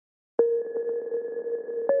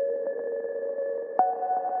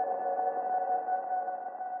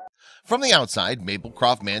From the outside,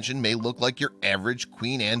 Maplecroft Mansion may look like your average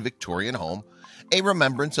Queen Anne Victorian home, a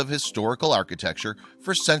remembrance of historical architecture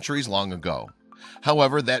for centuries long ago.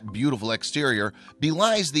 However, that beautiful exterior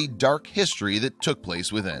belies the dark history that took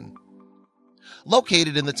place within.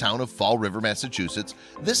 Located in the town of Fall River, Massachusetts,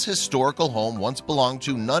 this historical home once belonged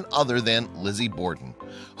to none other than Lizzie Borden,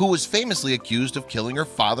 who was famously accused of killing her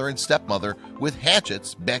father and stepmother with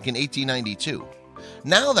hatchets back in 1892.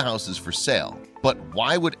 Now the house is for sale, but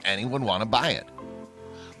why would anyone want to buy it?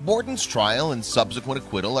 Borden's trial and subsequent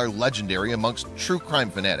acquittal are legendary amongst true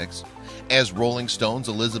crime fanatics. As Rolling Stone's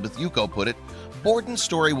Elizabeth Yuko put it, Borden's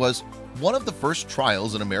story was one of the first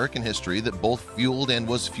trials in American history that both fueled and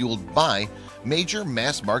was fueled by major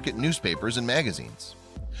mass-market newspapers and magazines.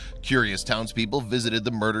 Curious townspeople visited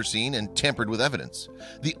the murder scene and tampered with evidence.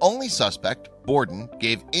 The only suspect, Borden,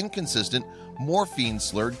 gave inconsistent,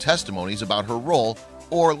 morphine-slurred testimonies about her role,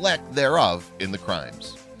 or lack thereof, in the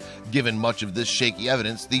crimes. Given much of this shaky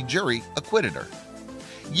evidence, the jury acquitted her.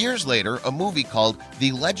 Years later, a movie called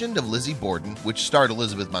The Legend of Lizzie Borden, which starred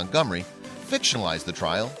Elizabeth Montgomery, fictionalized the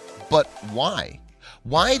trial. But why?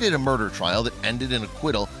 Why did a murder trial that ended in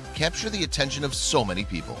acquittal capture the attention of so many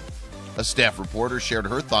people? A staff reporter shared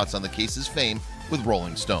her thoughts on the case's fame with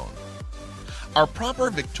Rolling Stone. Our proper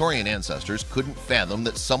Victorian ancestors couldn't fathom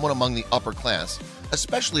that someone among the upper class,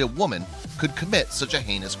 especially a woman, could commit such a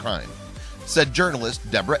heinous crime, said journalist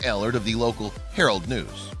Deborah Allard of the local Herald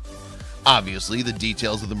News. Obviously, the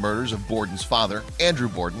details of the murders of Borden's father, Andrew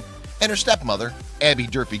Borden, and her stepmother, Abby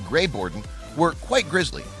Durfee Gray Borden, were quite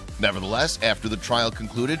grisly. Nevertheless, after the trial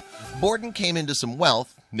concluded, Borden came into some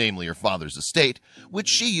wealth, namely her father's estate, which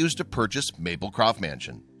she used to purchase Maplecroft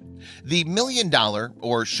Mansion. The $1 million,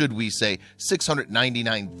 or should we say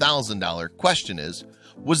 $699,000 question is,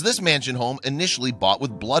 was this mansion home initially bought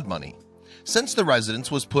with blood money? Since the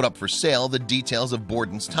residence was put up for sale, the details of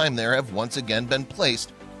Borden's time there have once again been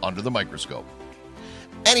placed under the microscope.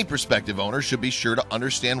 Any prospective owner should be sure to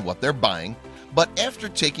understand what they're buying, but after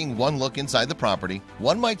taking one look inside the property,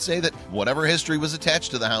 one might say that whatever history was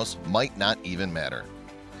attached to the house might not even matter.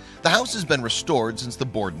 The house has been restored since the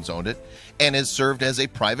Bordens owned it and has served as a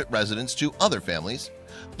private residence to other families.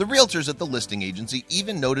 The realtors at the listing agency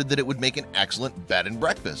even noted that it would make an excellent bed and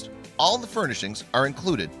breakfast. All the furnishings are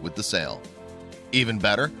included with the sale. Even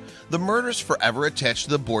better, the murders forever attached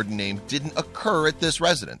to the Borden name didn't occur at this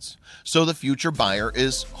residence, so the future buyer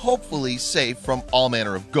is hopefully safe from all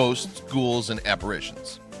manner of ghosts, ghouls, and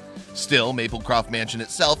apparitions. Still, Maplecroft Mansion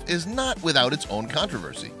itself is not without its own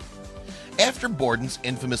controversy. After Borden's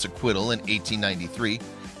infamous acquittal in 1893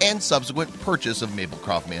 and subsequent purchase of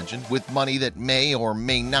Maplecroft Mansion with money that may or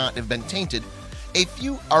may not have been tainted, a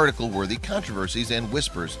few article-worthy controversies and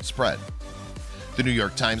whispers spread. The New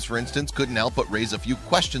York Times, for instance, couldn't help but raise a few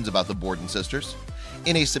questions about the Borden sisters.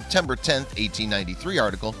 In a September 10, 1893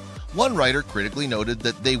 article, one writer critically noted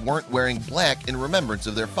that they weren't wearing black in remembrance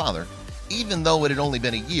of their father, even though it had only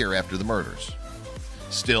been a year after the murders.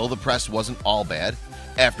 Still, the press wasn't all bad.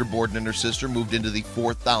 After Borden and her sister moved into the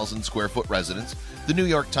 4,000 square foot residence, the New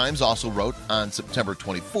York Times also wrote on September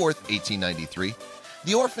 24, 1893,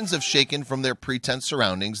 "The orphans have shaken from their pretense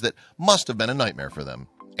surroundings that must have been a nightmare for them,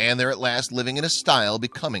 and they're at last living in a style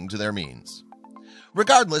becoming to their means."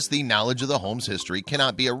 Regardless, the knowledge of the home's history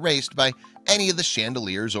cannot be erased by any of the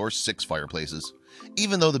chandeliers or 6 fireplaces,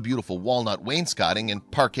 even though the beautiful walnut wainscoting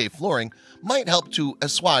and parquet flooring might help to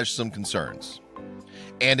assuage some concerns.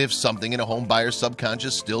 And if something in a home buyer's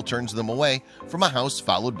subconscious still turns them away from a house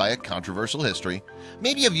followed by a controversial history,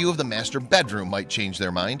 maybe a view of the master bedroom might change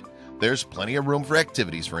their mind. There's plenty of room for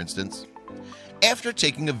activities, for instance. After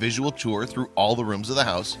taking a visual tour through all the rooms of the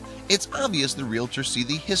house, it's obvious the realtors see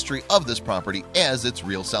the history of this property as its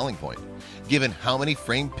real selling point, given how many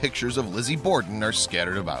framed pictures of Lizzie Borden are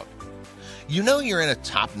scattered about. You know you're in a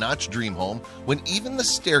top-notch dream home when even the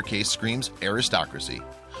staircase screams aristocracy,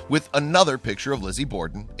 with another picture of Lizzie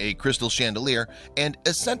Borden, a crystal chandelier, and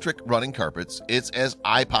eccentric running carpets. It's as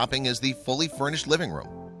eye-popping as the fully furnished living room.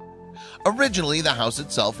 Originally, the house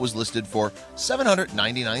itself was listed for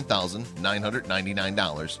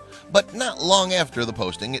 $799,999, but not long after the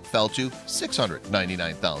posting, it fell to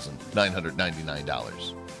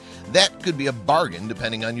 $699,999. That could be a bargain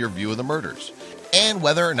depending on your view of the murders, and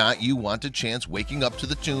whether or not you want a chance waking up to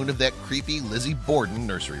the tune of that creepy Lizzie Borden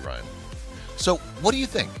nursery rhyme. So what do you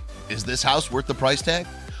think? Is this house worth the price tag?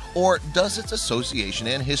 Or does its association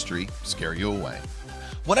and history scare you away?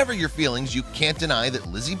 Whatever your feelings, you can't deny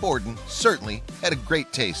that Lizzie Borden certainly had a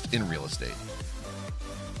great taste in real estate.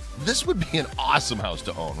 This would be an awesome house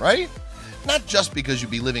to own, right? Not just because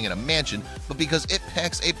you'd be living in a mansion, but because it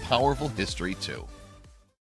packs a powerful history too.